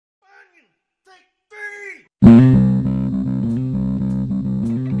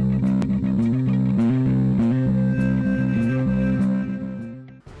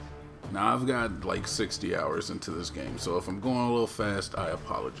like 60 hours into this game, so if I'm going a little fast, I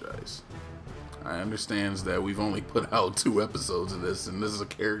apologize. I understand that we've only put out 2 episodes of this, and this is a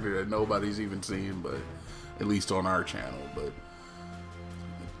character that nobody's even seen, but at least on our channel. But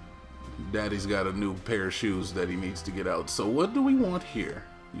Daddy's got a new pair of shoes that he needs to get out. So what do we want here?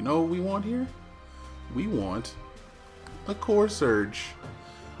 You know what we want here? We want a core surge,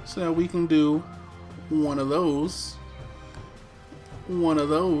 so that we can do one of those,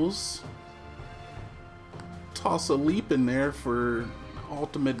 toss a leap in there for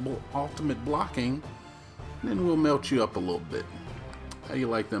ultimate blocking, and then we'll melt you up a little bit. How you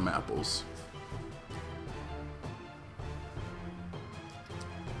like them apples?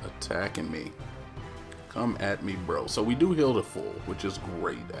 Attacking me. Come at me, bro. So we do heal to full, which is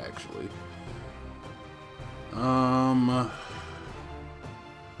great, actually.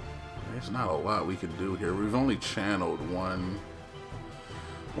 There's not a lot we could do here. We've only channeled one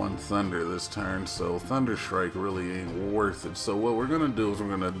Thunder this turn, so Thunder Strike really ain't worth it. So what we're gonna do is we're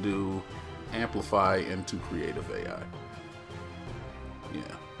gonna do Amplify into Creative AI.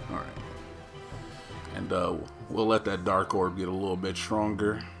 Yeah, alright. And we'll let that Dark Orb get a little bit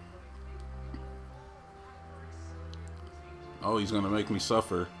stronger. Oh, he's gonna make me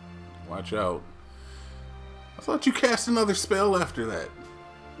suffer. Watch out. I thought you cast another spell after that.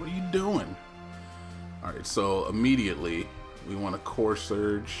 What are you doing? Alright, so immediately we want a Core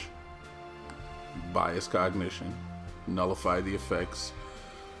Surge, Bias Cognition, nullify the effects,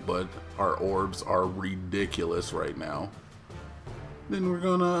 but our orbs are ridiculous right now. Then we're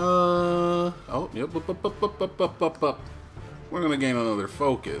gonna, oh, yep, up. We're gonna gain another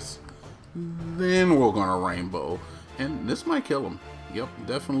focus. Then we're gonna Rainbow, and this might kill him. Yep,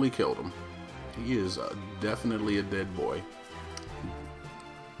 definitely killed him. He is definitely a dead boy.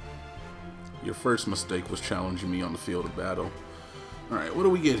 Your first mistake was challenging me on the field of battle. Alright, what do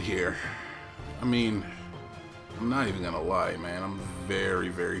we get here? I mean, I'm not even gonna lie, man. I'm very,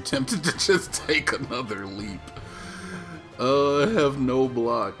 very tempted to just take another leap. I have no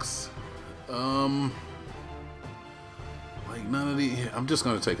blocks. Like none of the... I'm just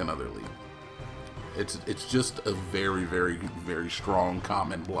gonna take another leap. It's just a very, very, very strong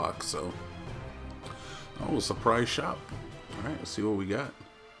common block, so... Oh, surprise shop. Alright, let's see what we got.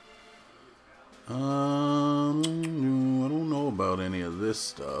 I don't know about any of this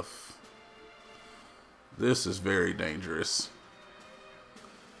stuff. This is very dangerous.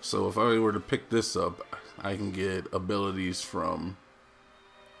 So if I were to pick this up, I can get abilities from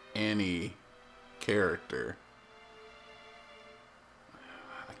any character.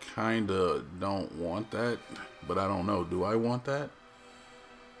 I kinda don't want that, but I don't know. Do I want that?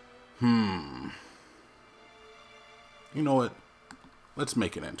 You know what? Let's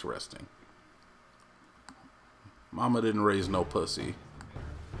make it interesting. Mama didn't raise no pussy.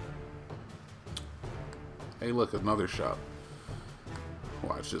 Hey, look, another shop.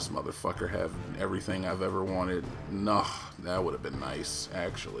 Watch this motherfucker have everything I've ever wanted. No, that would have been nice,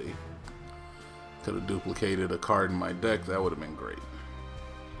 actually. Could have duplicated a card in my deck. That would have been great.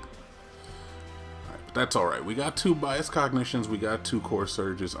 Alright, but that's alright. We got 2 Bias Cognitions. We got 2 Core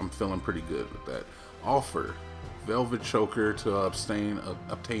Surges. I'm feeling pretty good with that. Offer Velvet Choker to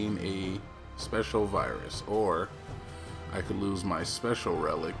obtain a special virus, or I could lose my special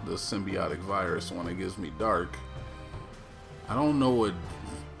relic, the symbiotic virus, when it gives me dark. I don't know what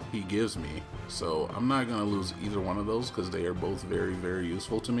he gives me, so I'm not gonna lose either one of those because they are both very, very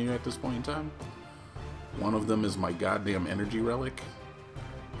useful to me at this point in time. One of them is my goddamn energy relic.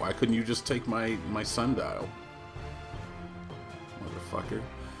 Why couldn't you just take my sundial, motherfucker?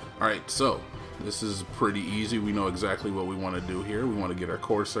 Alright, so this is pretty easy. We know exactly what we want to do here. We want to get our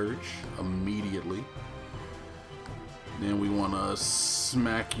Core Surge immediately. Then we want to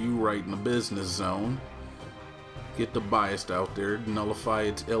smack you right in the business zone. Get the Biased out there. Nullify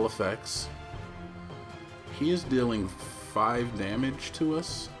its ill effects. He is dealing 5 damage to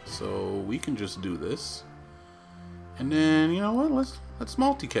us, so we can just do this. And then, you know what? Let's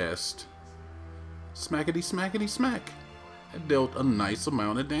multicast. Smackety smackety smack. It dealt a nice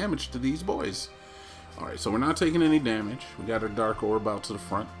amount of damage to these boys. Alright, so we're not taking any damage. We got our Dark Orb out to the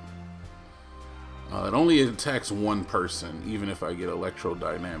front. It only attacks one person, even if I get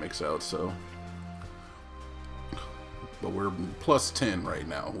Electrodynamics out, so... But we're plus 10 right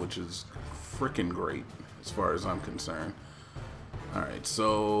now, which is freaking great, as far as I'm concerned. Alright,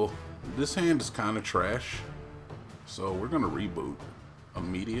 so... This hand is kind of trash. So we're going to reboot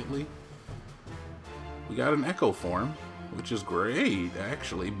immediately. We got an Echo form, which is great,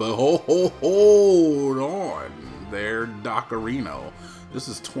 actually. But hold on there, Docarino. This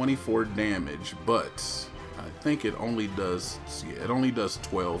is 24 damage, but I think it only does, yeah, it only does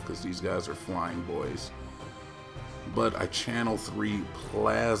 12 because these guys are flying boys. But I channel 3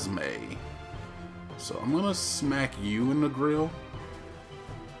 Plasma. So I'm gonna smack you in the grill.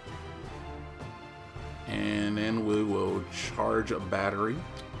 And then we will charge a battery.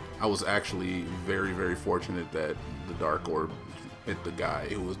 I was actually very, very fortunate that the Dark Orb hit the guy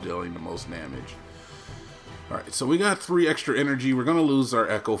who was dealing the most damage. Alright, so we got 3 extra energy. We're gonna lose our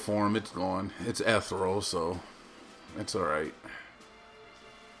Echo form. It's gone. It's ethereal, so it's alright.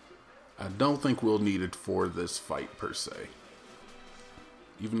 I don't think we'll need it for this fight per se.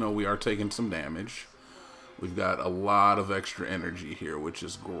 Even though we are taking some damage, we've got a lot of extra energy here, which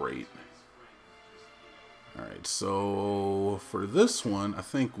is great. Alright, so for this one, I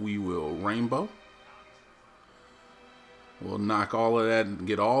think we will Rainbow. We'll knock all of that and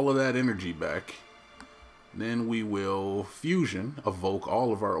get all of that energy back. Then we will Fusion, evoke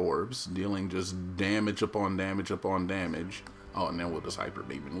all of our orbs, dealing just damage upon damage upon damage. Oh, and then we'll just Hyper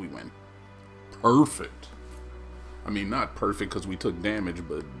Beam and we win. Perfect. I mean, not perfect because we took damage,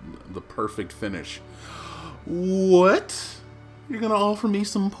 but the perfect finish. What? You're gonna offer me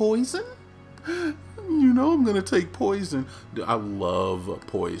some poison? You know I'm gonna take poison. I love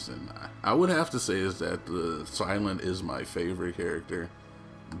poison. I would have to say is that the Silent is my favorite character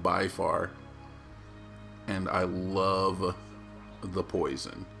by far, and I love the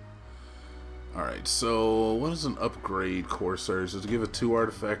poison. All right, so what is an upgrade Core Surge? Does it give a 2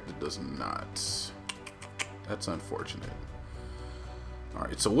 artifact? It does not. That's unfortunate. All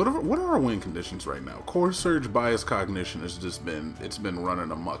right, so what are our win conditions right now? Core Surge Bias Cognition has just been, it's been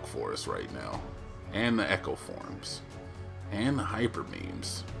running amok for us right now. And the Echo Forms. And the Hyper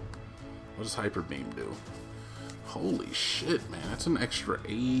Beams. What does Hyper Beam do? Holy shit, man. That's an extra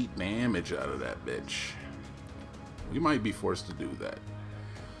 8 damage out of that bitch. We might be forced to do that.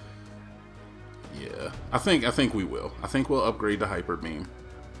 Yeah. I think we will. I think we'll upgrade to Hyper Beam.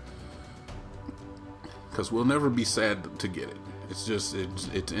 Because we'll never be sad to get it. It's just,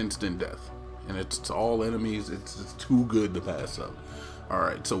 it's instant death. And it's all enemies. It's too good to pass up.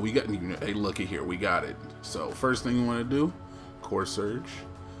 Alright, so we got, hey, looky here, we got it. So, first thing you want to do, Core Surge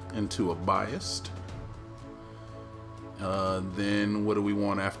into a Biased. Then, what do we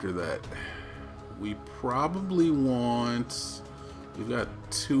want after that? We probably want, we've got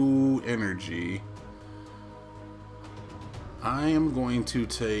 2 energy. I am going to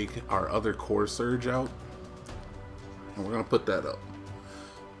take our other Core Surge out, and we're going to put that up.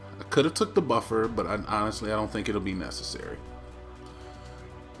 I could have took the buffer, but honestly, I don't think it'll be necessary.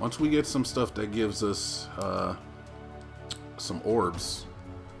 Once we get some stuff that gives us some orbs,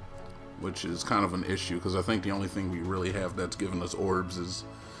 which is kind of an issue, because I think the only thing we really have that's giving us orbs is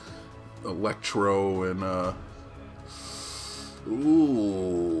Electro and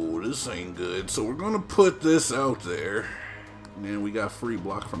ooh, this ain't good. So we're gonna put this out there, and then we got free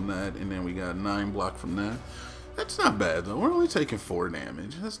block from that, and then we got 9 block from that. That's not bad though. We're only taking 4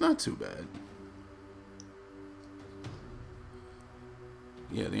 damage. That's not too bad.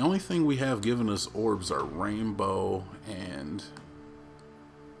 Yeah, the only thing we have giving us orbs are Rainbow and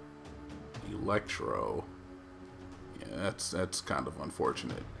Electro. Yeah, that's kind of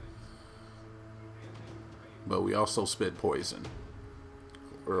unfortunate. But we also spit poison.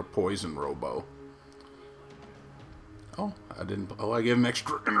 Or a poison robo. Oh, I didn't. Oh, I get an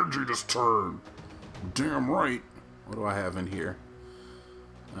extra energy this turn. Damn right. What do I have in here?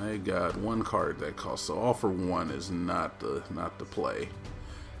 I got 1 card that costs. So all for 1 is not the play.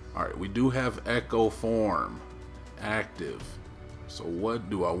 Alright, we do have Echo Form active. So what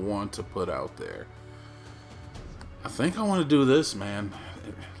do I want to put out there? I think I want to do this, man.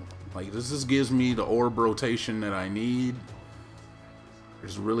 Like, this just gives me the orb rotation that I need.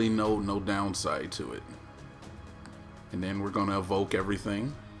 There's really no downside to it. And then we're going to evoke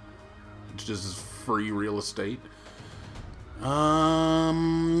everything. It's just free real estate. I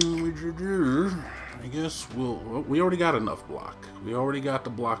guess we already got enough block. We already got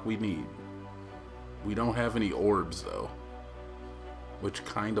the block we need. We don't have any orbs though, which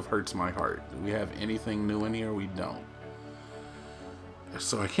kind of hurts my heart. Do we have anything new in here? We don't.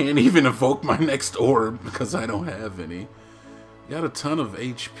 So I can't even evoke my next orb because I don't have any. Got a ton of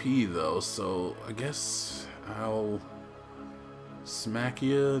HP though, so I guess I'll smack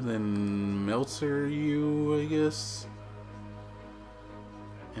you, then Melter you, I guess.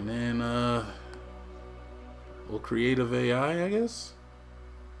 And then, we'll Creative AI, I guess?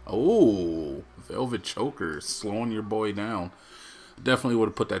 Oh, Velvet Choker, slowing your boy down. Definitely would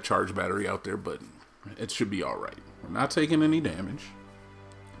have put that charge battery out there, but it should be alright. We're not taking any damage.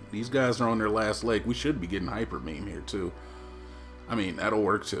 These guys are on their last leg. We should be getting Hyper Beam here, too. I mean, that'll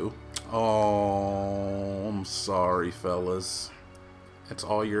work, too. Oh, I'm sorry, fellas. That's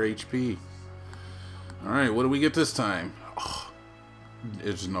all your HP. Alright, what do we get this time? Oh,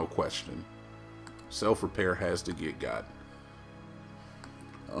 there's no question. Self-repair has to get got.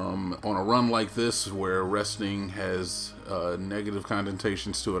 On a run like this, where resting has negative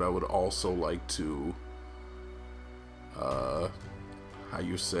connotations to it, I would also like to, how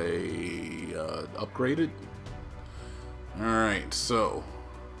you say, upgrade it? Alright, so,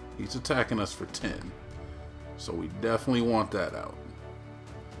 he's attacking us for 10. So we definitely want that out.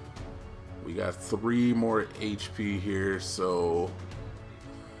 We got 3 more HP here, so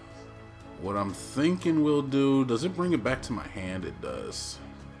what I'm thinking we'll do, does it bring it back to my hand? It does.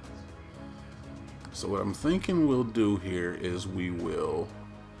 So what I'm thinking we'll do here is we will,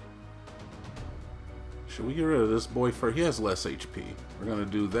 should we get rid of this boy first? He has less HP. We're gonna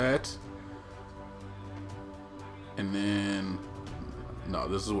do that. And then, no,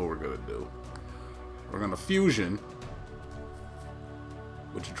 this is what we're gonna do. We're gonna fusion,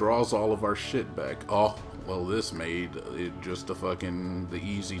 which draws all of our shit back. Oh, well, this made it just the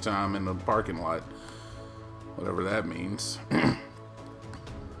easy time in the parking lot. Whatever that means.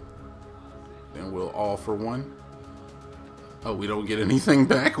 Then we'll all for one. Oh, we don't get anything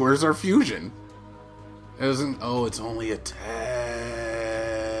back? Where's our fusion? Oh, it's only attacks,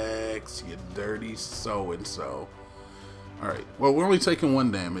 you dirty so-and-so. Alright, well, we're only taking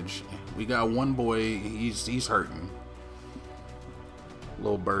 1 damage. We got one boy, he's hurting.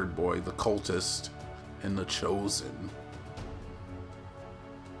 Little bird boy, the cultist, and the chosen.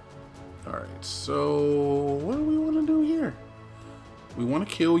 Alright, so what do we want to do here? We want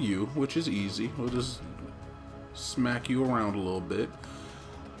to kill you, which is easy. We'll just smack you around a little bit.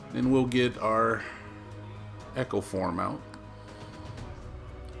 Then we'll get our echo form out.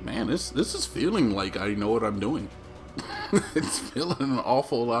 Man, this is feeling like I know what I'm doing. It's feeling an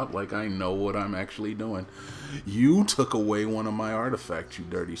awful lot like I know what I'm actually doing. You took away one of my artifacts, you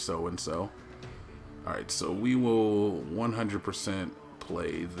dirty so-and-so. Alright, so we will 100%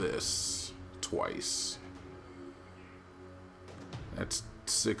 play this twice. That's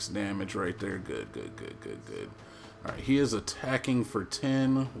 6 damage right there. Good. Alright, he is attacking for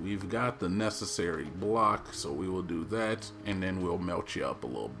 10. We've got the necessary block, so we will do that, and then we'll melt you up a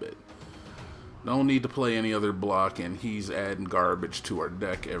little bit. Don't need to play any other block, and he's adding garbage to our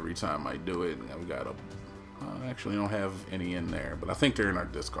deck every time I do it. I've got a... I actually don't have any in there, but I think they're in our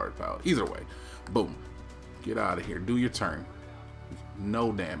discard pile. Either way, boom. Get out of here. Do your turn.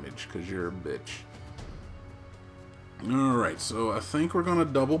 No damage, because you're a bitch. Alright, so I think we're going to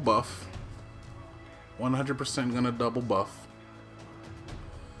double buff. 100% going to double buff.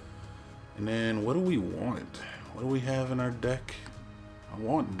 And then, what do we want? What do we have in our deck? I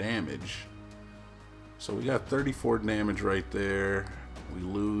want damage. So we got 34 damage right there. We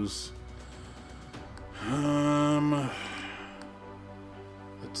lose.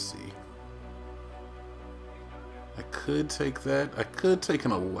 Let's see. I could take that. I could take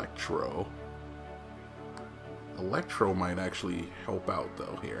an Electro. Electro might actually help out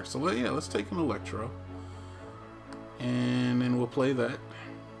though here. So yeah, let's take an Electro. And then we'll play that.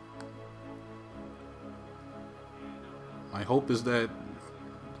 My hope is that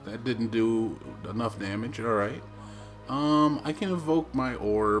that didn't do enough damage. Alright. I can evoke my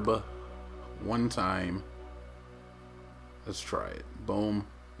orb 1 time. Let's try it. Boom.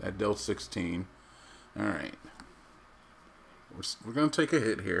 That dealt 16. Alright. We're going to take a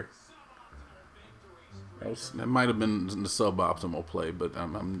hit here. That might have been the suboptimal play, but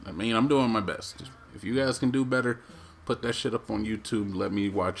I'm doing my best. If you guys can do better, put that shit up on YouTube. Let me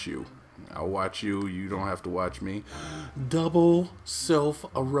watch you. I'll watch you. You don't have to watch me. Double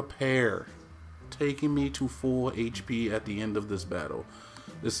self-repair. Taking me to full HP at the end of this battle.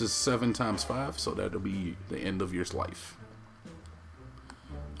 This is 7 times 5, so that'll be the end of your life.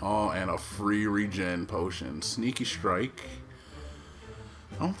 Oh, and a free regen potion. Sneaky Strike.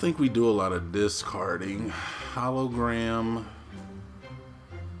 I don't think we do a lot of discarding. Hologram.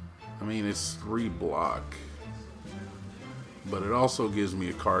 I mean, it's 3 block. But it also gives me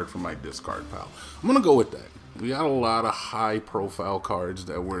a card from my discard pile. I'm going to go with that. We got a lot of high profile cards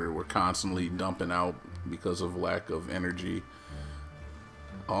that we're constantly dumping out because of lack of energy.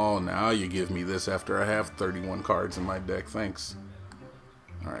 Oh, now you give me this after I have 31 cards in my deck. Thanks.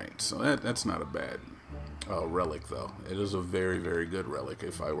 Alright, so that's not a bad relic, though. It is a very, very good relic,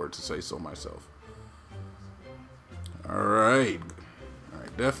 if I were to say so myself. Alright.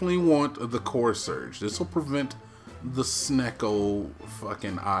 Alright, definitely want the Core Surge. This will prevent the Snecko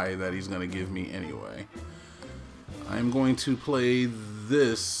fucking eye that he's going to give me anyway. I'm going to play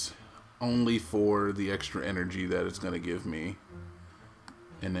this only for the extra energy that it's going to give me.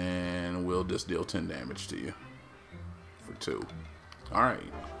 And then we'll just deal 10 damage to you for 2. All right,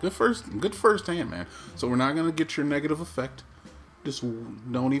 good first hand, man. So we're not gonna get your negative effect. Just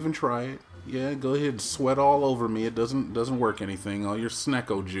don't even try it. Yeah, go ahead and sweat all over me. It doesn't work anything. All your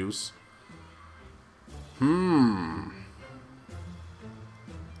snecko juice.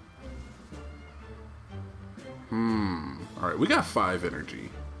 All right, we got 5 energy.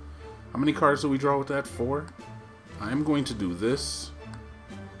 How many cards do we draw with that? 4. I'm going to do this,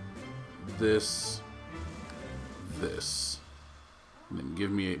 this, this. And then give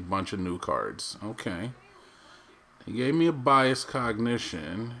me a bunch of new cards. Okay. He gave me a bias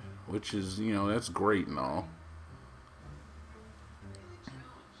cognition, which is, you know, that's great and all.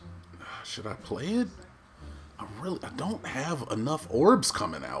 Should I play it? I don't have enough orbs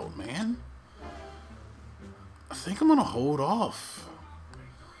coming out, man. I think I'm gonna hold off.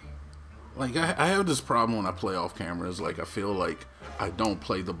 Like, I have this problem when I play off cameras. Like, I feel like I don't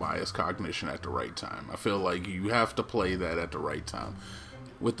play the bias cognition at the right time. I feel like you have to play that at the right time.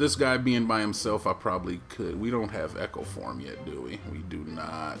 With this guy being by himself, I probably could. We don't have Echo Form yet, do we? We do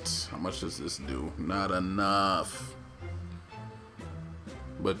not. How much does this do? Not enough.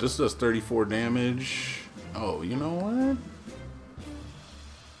 But this does 34 damage. Oh, you know what?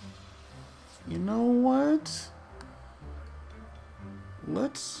 You know what?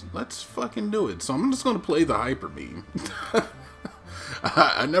 Let's fucking do it. So I'm just gonna play the Hyper Beam.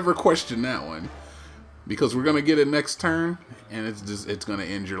 I never questioned that one, because we're gonna get it next turn, and it's gonna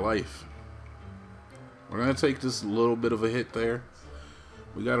end your life. We're gonna take this little bit of a hit there.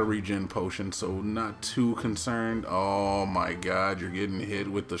 We got a regen potion, so not too concerned. Oh my god, you're getting hit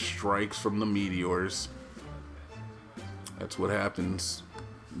with the strikes from the meteors. That's what happens.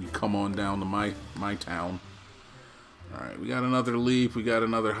 You come on down to my town. Alright, we got another leap, we got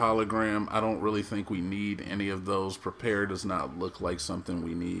another hologram. I don't really think we need any of those. Prepare does not look like something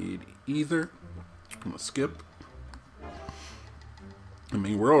we need either. I'm gonna skip. I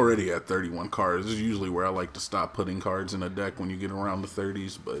mean, we're already at 31 cards. This is usually where I like to stop putting cards in a deck when you get around the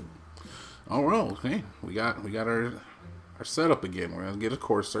 30s, but oh well, okay. We got our setup again. We're gonna get a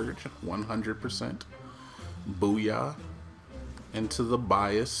core surge, 100%. Booyah. Into the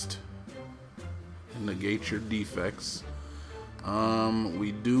biased. Negate your defects.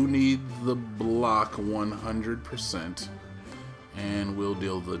 We do need the block 100%, and we'll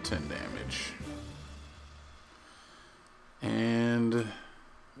deal the 10 damage. And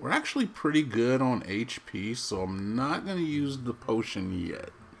we're actually pretty good on HP, so I'm not going to use the potion yet.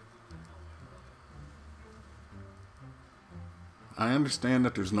 I understand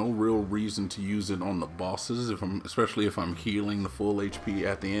that there's no real reason to use it on the bosses, especially if I'm healing the full HP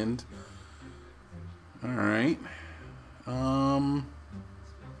at the end. Alright.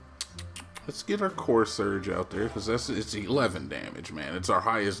 Let's get our core surge out there, because it's 11 damage, man. It's our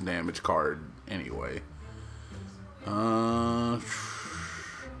highest damage card anyway.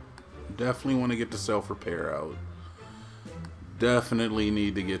 Definitely want to get the self-repair out. Definitely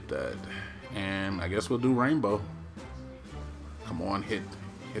need to get that. And I guess we'll do rainbow. Come on, hit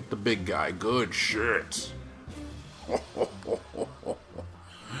the big guy. Good shit.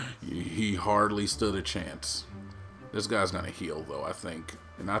 He hardly stood a chance. This guy's gonna heal though, I think.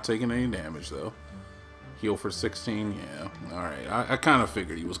 You're not taking any damage though. Heal for 16, yeah. Alright, I kind of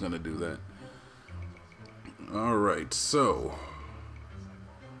figured he was gonna do that. Alright, so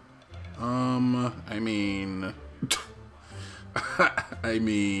I mean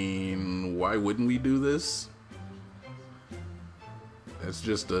why wouldn't we do this? That's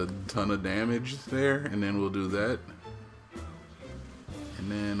just a ton of damage there, and then we'll do that.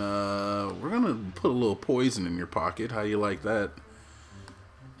 And then we're gonna put a little poison in your pocket. How you like that?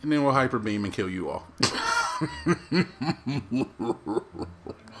 And then we'll hyper beam and kill you all.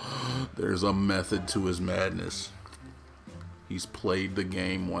 There's a method to his madness. He's played the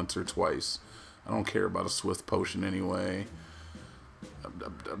game once or twice. I don't care about a swift potion anyway.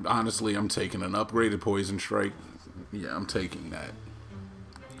 Honestly, I'm taking an upgraded poison strike. Yeah, I'm taking that.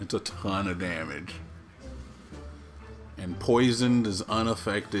 It's a ton of damage. And poisoned is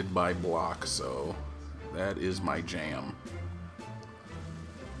unaffected by block, so that is my jam.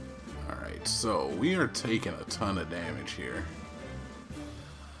 Alright, so we are taking a ton of damage here.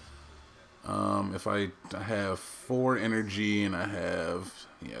 If I have 4 energy and I have...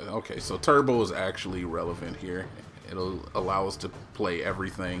 Yeah, okay, so turbo is actually relevant here. It'll allow us to play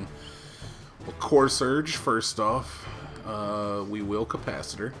everything. Well, core surge, first off. We will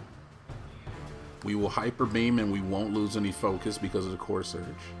capacitor. We will hyper beam and we won't lose any focus because of the core surge.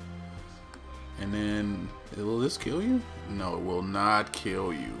 And then, will this kill you? No, it will not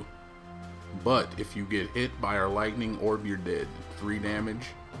kill you. But if you get hit by our lightning orb, you're dead. 3 damage.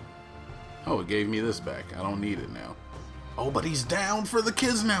 Oh, it gave me this back. I don't need it now. Oh, but he's down for the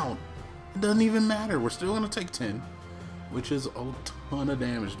Kisnout. It doesn't even matter. We're still going to take 10, which is a ton of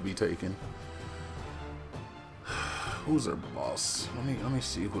damage to be taken. Who's our boss? Let me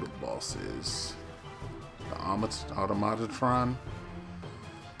see who the boss is. The Automatatron.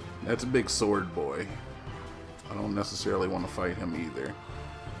 That's a big sword boy. I don't necessarily want to fight him either.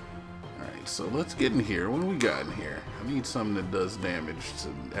 Alright, so let's get in here. What do we got in here? I need something that does damage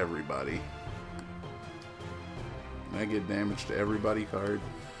to everybody. Can I get damage to everybody card?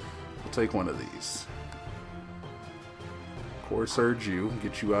 I'll take one of these. Core Surge you.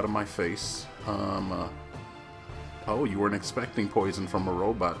 Get you out of my face. Oh, you weren't expecting poison from a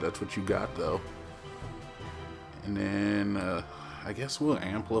robot. That's what you got, though. And then, I guess we'll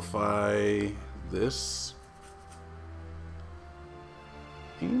amplify this.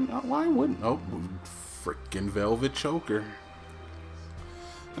 Why wouldn't? Oh, freaking Velvet Choker.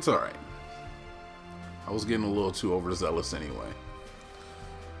 That's alright. I was getting a little too overzealous anyway.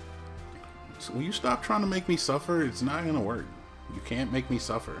 So will you stop trying to make me suffer? It's not gonna work. You can't make me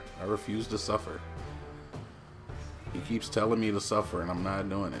suffer. I refuse to suffer. He keeps telling me to suffer and I'm not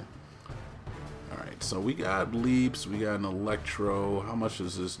doing it. Alright, so we got leaps, we got an electro. How much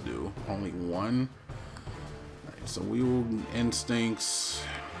does this do? Only 1? Alright, so we will instincts.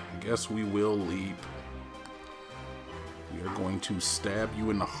 I guess we will leap. We are going to stab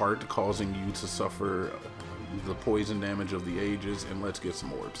you in the heart, causing you to suffer the poison damage of the ages, and let's get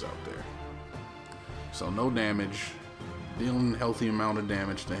some orbs out there. So no damage, dealing a healthy amount of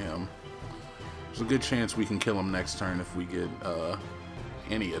damage to him. There's a good chance we can kill him next turn if we get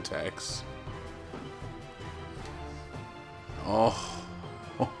any attacks. Oh,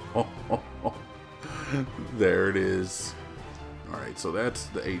 there it is. Alright, so that's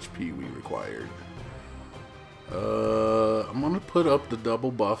the HP we required. I'm going to put up the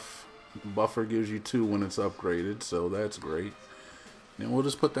double buff. The buffer gives you 2 when it's upgraded, so that's great. And we'll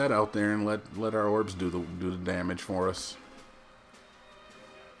just put that out there and let our orbs do the damage for us.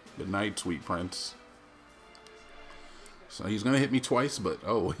 Good night, sweet prince. So he's gonna hit me twice, but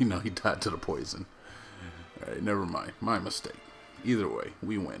oh, you know, he died to the poison. Alright, never mind. My mistake. Either way,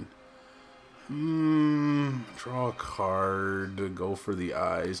 we win. Draw a card. Go for the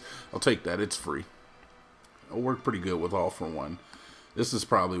eyes. I'll take that. It's free. It'll work pretty good with all for one. This is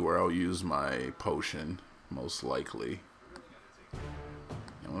probably where I'll use my potion, most likely.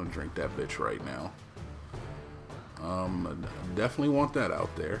 I'm gonna drink that bitch right now. Definitely want that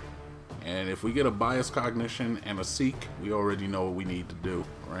out there. And if we get a bias cognition and a seek, we already know what we need to do,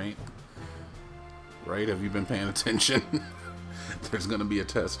 right? Right? Have you been paying attention? There's gonna be a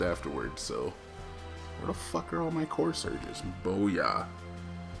test afterwards, so where the fuck are all my core surges? Booyah.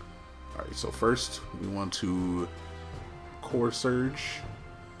 Alright, so first we want to core surge,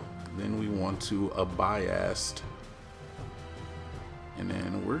 then we want to a biased. And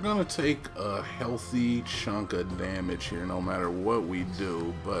then we're gonna take a healthy chunk of damage here no matter what we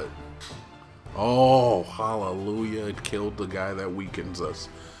do, but oh, hallelujah, it killed the guy that weakens us.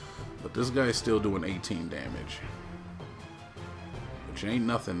 But this guy's still doing 18 damage, which ain't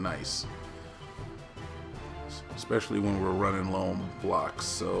nothing nice, especially when we're running low on blocks.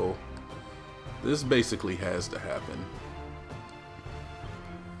 So this basically has to happen.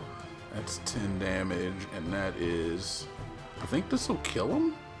 That's 10 damage, and that is, I think this will kill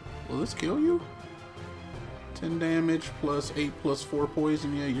him. Will this kill you? 10 damage plus 8 plus 4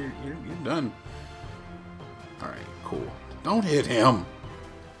 poison. Yeah, you're done. All right, cool. Don't hit him.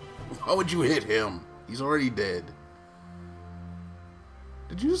 Why would you hit him? He's already dead.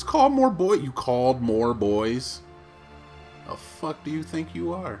 Did you just call more boy? You called more boys? The fuck do you think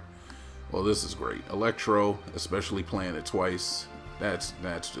you are? Well, this is great. Electro, especially playing it twice. That's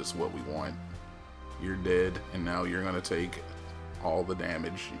just what we want. You're dead, and now you're gonna take all the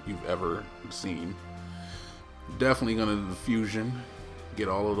damage you've ever seen. Definitely gonna do the fusion, get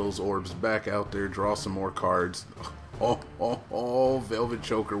all of those orbs back out there, draw some more cards. Oh, Velvet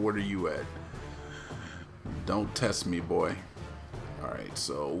Choker, what are you at? Don't test me, boy. Alright,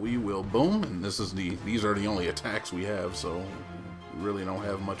 so we will boom, and these are the only attacks we have, so we really don't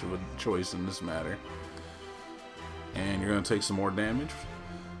have much of a choice in this matter. And you're gonna take some more damage.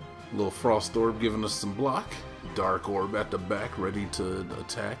 Little Frost Orb giving us some block. Dark Orb at the back, ready to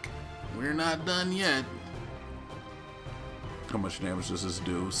attack. We're not done yet. How much damage does this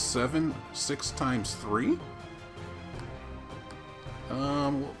do? 6 times 3?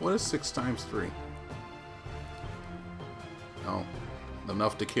 What is 6 times 3? Oh,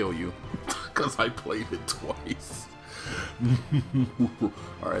 enough to kill you. Because I played it twice.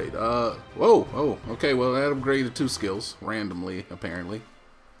 Alright, whoa, oh, okay, well, that upgraded 2 skills, randomly, apparently.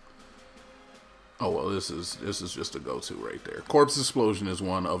 Oh, well, this is just a go-to right there. Corpse Explosion is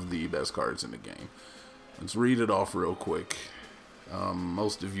one of the best cards in the game. Let's read it off real quick.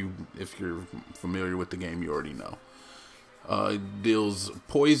 Most of you, if you're familiar with the game, you already know. It deals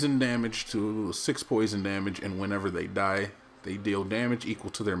poison damage to 6 poison damage, and whenever they die, they deal damage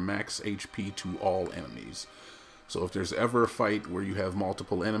equal to their max HP to all enemies. So if there's ever a fight where you have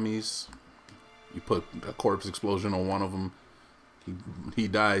multiple enemies, you put a Corpse Explosion on one of them, he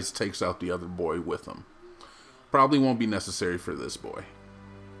dies, takes out the other boy with him. Probably won't be necessary for this boy.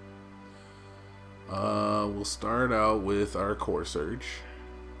 We'll start out with our Core Surge.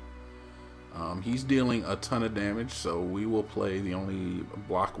 He's dealing a ton of damage, so we will play the only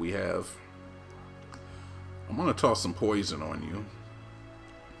block we have. I'm going to toss some poison on you.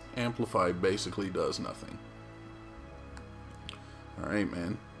 Amplify basically does nothing. Alright,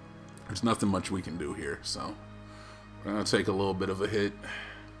 man. There's nothing much we can do here, so we're going to take a little bit of a hit.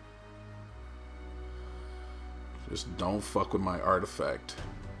 Just don't fuck with my artifact,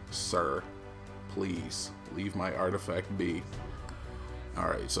 sir. Please, leave my artifact be.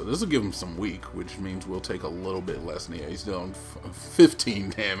 Alright, so this will give him some weak, which means we'll take a little bit less. Yeah, he's doing 15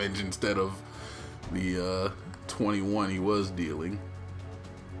 damage instead of the 21 he was dealing.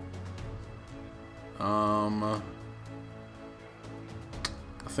 I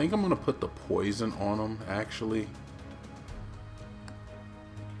think I'm going to put the poison on him, actually.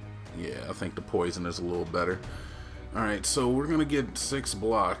 Yeah, I think the poison is a little better. Alright, so we're going to get 6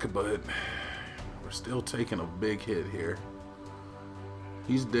 block, but we're still taking a big hit here.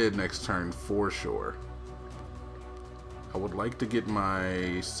 He's dead next turn for sure. I would like to get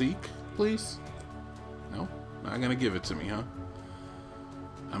my Seek, please. No? Not going to give it to me, huh?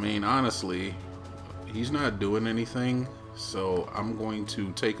 I mean, honestly, he's not doing anything, so I'm going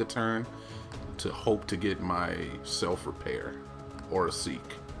to take a turn to hope to get my Self-Repair or a Seek.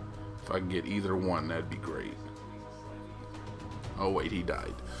 If I can get either one, that'd be great. Oh wait, he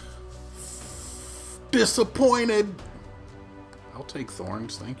died. Disappointed! I'll take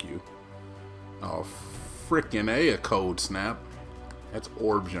Thorns, thank you. Oh, frickin' a code snap. That's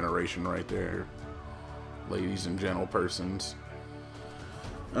orb generation right there, ladies and gentle persons.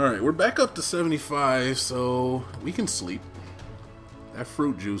 Alright, we're back up to 75, so we can sleep. That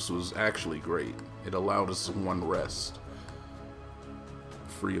fruit juice was actually great. It allowed us 1 rest.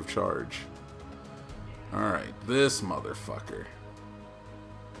 Free of charge. Alright, this motherfucker.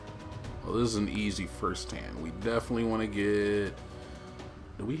 Well, this is an easy first hand. We definitely want to get...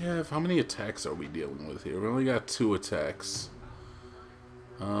 Do we have... How many attacks are we dealing with here? We only got 2 attacks.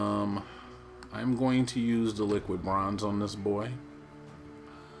 I'm going to use the liquid bronze on this boy.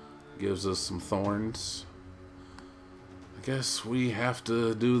 Gives us some thorns. I guess we have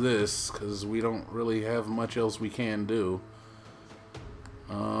to do this because we don't really have much else we can do.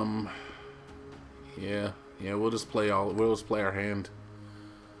 Yeah, we'll just play our hand.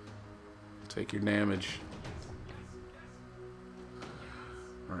 Take your damage.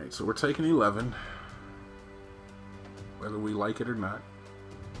 Alright, so we're taking 11. Whether we like it or not.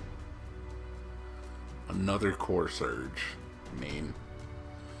 Another Core Surge. I mean,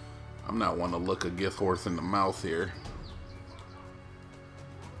 I'm not one to look a Githorth in the mouth here.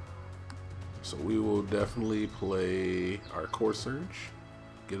 So we will definitely play our Core Surge.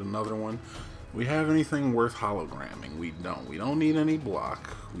 Get another one. We have anything worth hologramming? We don't. We don't need any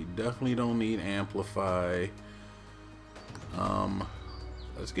block. We definitely don't need amplify.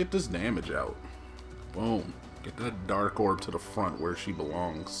 Let's get this damage out. Boom. Get that dark orb to the front where she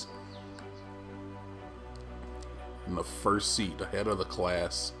belongs. In the first seat, ahead of the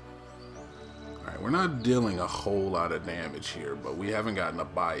class. Alright, we're not dealing a whole lot of damage here, but we haven't gotten a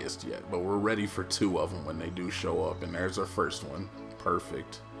biased yet. But we're ready for 2 of them when they do show up. And there's our first one.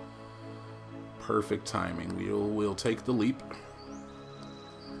 Perfect. Perfect timing. We'll take the leap.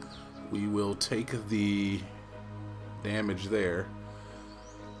 We will take the damage there.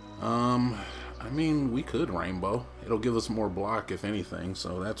 I mean, we could rainbow. It'll give us more block if anything,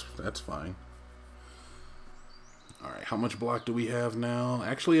 so that's fine. Alright, how much block do we have now?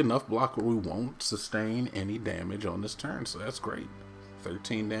 Actually enough block where we won't sustain any damage on this turn, so that's great.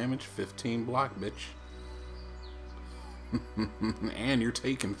 13 damage, 15 block, bitch. And you're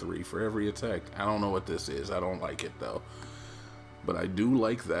taking 3 for every attack. I don't know what this is. I don't like it though. But I do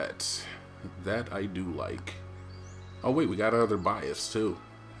like that. That I do like. Oh wait, we got another bias too.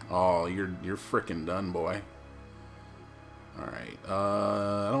 Oh, you're frickin' done, boy. Alright.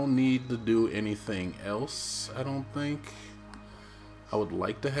 I don't need to do anything else, I don't think. I would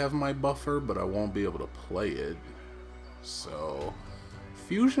like to have my buffer, but I won't be able to play it. So,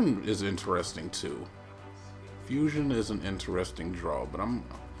 fusion is interesting too. Fusion is an interesting draw, but I'm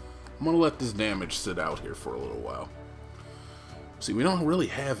gonna let this damage sit out here for a little while. See, we don't really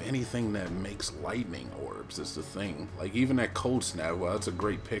have anything that makes lightning orbs, is the thing. Like, even that cold snap, well, that's a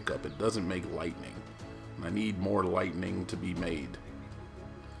great pickup. It doesn't make lightning. And I need more lightning to be made.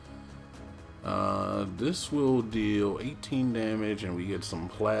 This will deal 18 damage, and we get some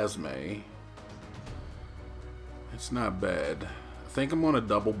plasma. It's not bad. I think I'm going to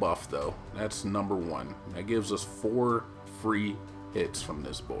double buff, though. That's number 1. That gives us 4 free hits from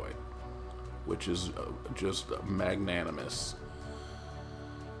this boy, which is just magnanimous.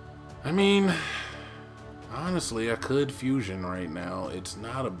 I mean, honestly, I could fusion right now. It's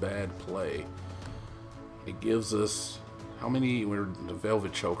not a bad play. It gives us... How many? We're the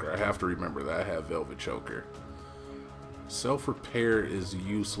Velvet Choker. I have to remember that I have Velvet Choker. Self-repair is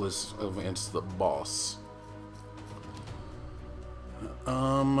useless against the boss.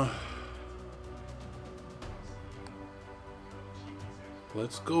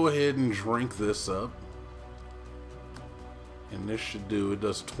 Let's go ahead and drink this up. And this should do, it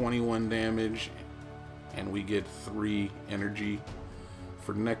does 21 damage. And we get 3 energy.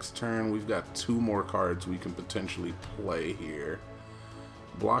 For next turn, we've got 2 more cards we can potentially play here.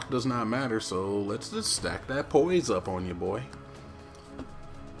 Block does not matter, so let's just stack that poise up on you, boy.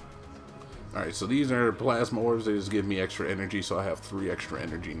 Alright, so these are plasma orbs. They just give me extra energy, so I have 3 extra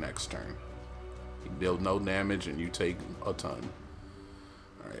energy next turn. You deal no damage, and you take a ton.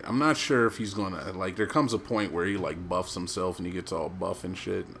 Alright, I'm not sure if he's gonna, like, there comes a point where he, like, buffs himself, and he gets all buff and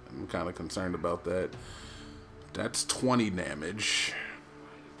shit. I'm kind of concerned about that. That's 20 damage.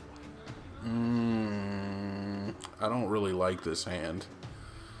 I don't really like this hand.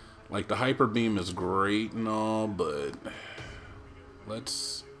 Like, the hyper beam is great and all, but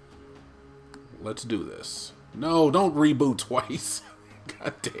let's do this. No, don't reboot twice.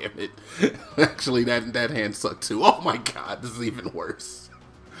 God damn it. Actually, that hand sucked too. Oh my god, this is even worse.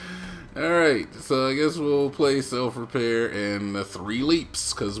 Alright, so I guess we'll play self-repair and 3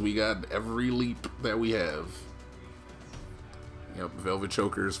 leaps, because we got every leap that we have. Yep, Velvet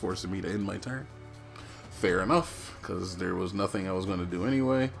Choker is forcing me to end my turn. Fair enough, because there was nothing I was going to do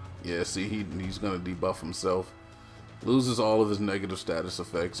anyway. Yeah, see, he's going to debuff himself. Loses all of his negative status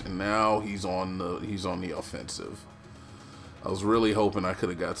effects, and now he's on the offensive. I was really hoping I could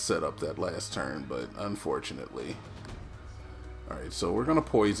have got set up that last turn, but unfortunately. Alright, so we're going to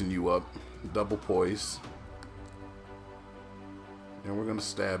poison you up. Double poise. And we're going to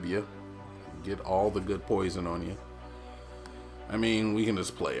stab you. Get all the good poison on you. I mean, we can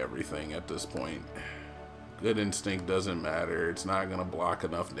just play everything at this point. Good Instinct doesn't matter. It's not going to block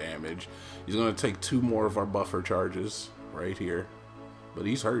enough damage. He's going to take 2 more of our buffer charges right here. But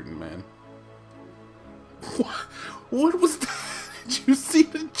he's hurting, man. What was that? Did you see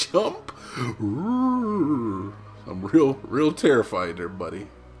the jump? I'm real terrified there, buddy.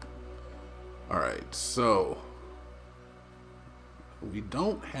 Alright, so we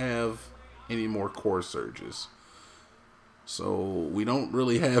don't have any more core surges. So we don't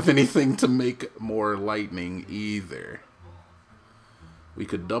really have anything to make more lightning either. We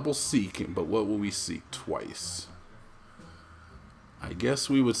could double seek, but what will we seek twice? I guess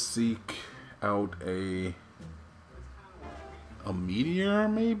we would seek out a meteor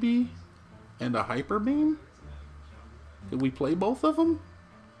maybe? And a hyper beam? Did we play both of them?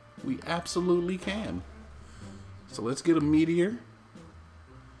 We absolutely can. So let's get a meteor.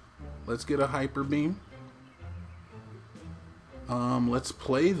 Let's get a hyper beam. Let's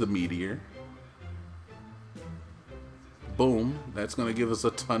play the meteor. Boom. That's going to give us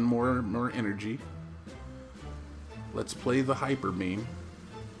a ton more energy. Let's play the hyper beam.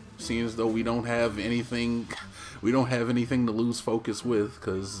 Seeing as though we don't have anything to lose focus with,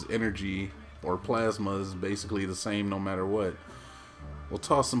 because energy or plasma is basically the same no matter what. We'll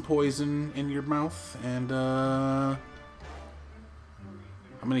toss some poison in your mouth, and how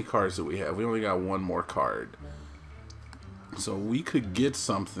many cards do we have? We only got 1 more card. So we could get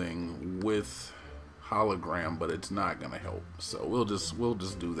something with hologram, but it's not gonna help. So we'll just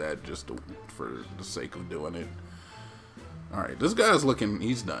do that for the sake of doing it. Alright, this guy's looking,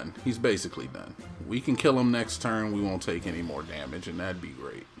 he's done. He's basically done. We can kill him next turn, we won't take any more damage, and that'd be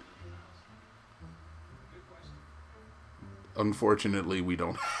great. Unfortunately, we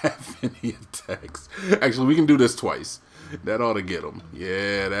don't have any attacks. Actually, we can do this twice. That ought to get him.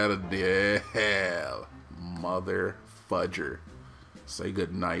 Yeah, yeah. Mother fudger. Say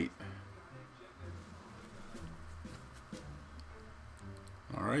good night.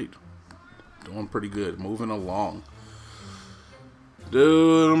 Alright. Doing pretty good. Moving along.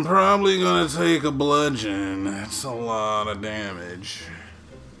 Dude, I'm probably gonna take a bludgeon. That's a lot of damage.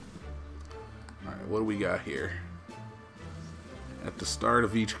 Alright, what do we got here? At the start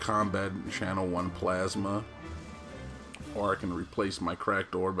of each combat, channel 1 plasma. Or I can replace my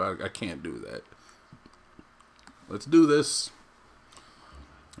cracked orb, but I can't do that. Let's do this.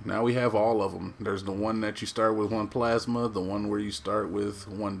 Now we have all of them. There's the one that you start with 1 plasma, the one where you start with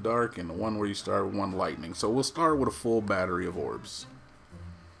 1 dark, and the one where you start with 1 lightning. So we'll start with a full battery of orbs,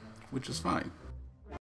 which is fine.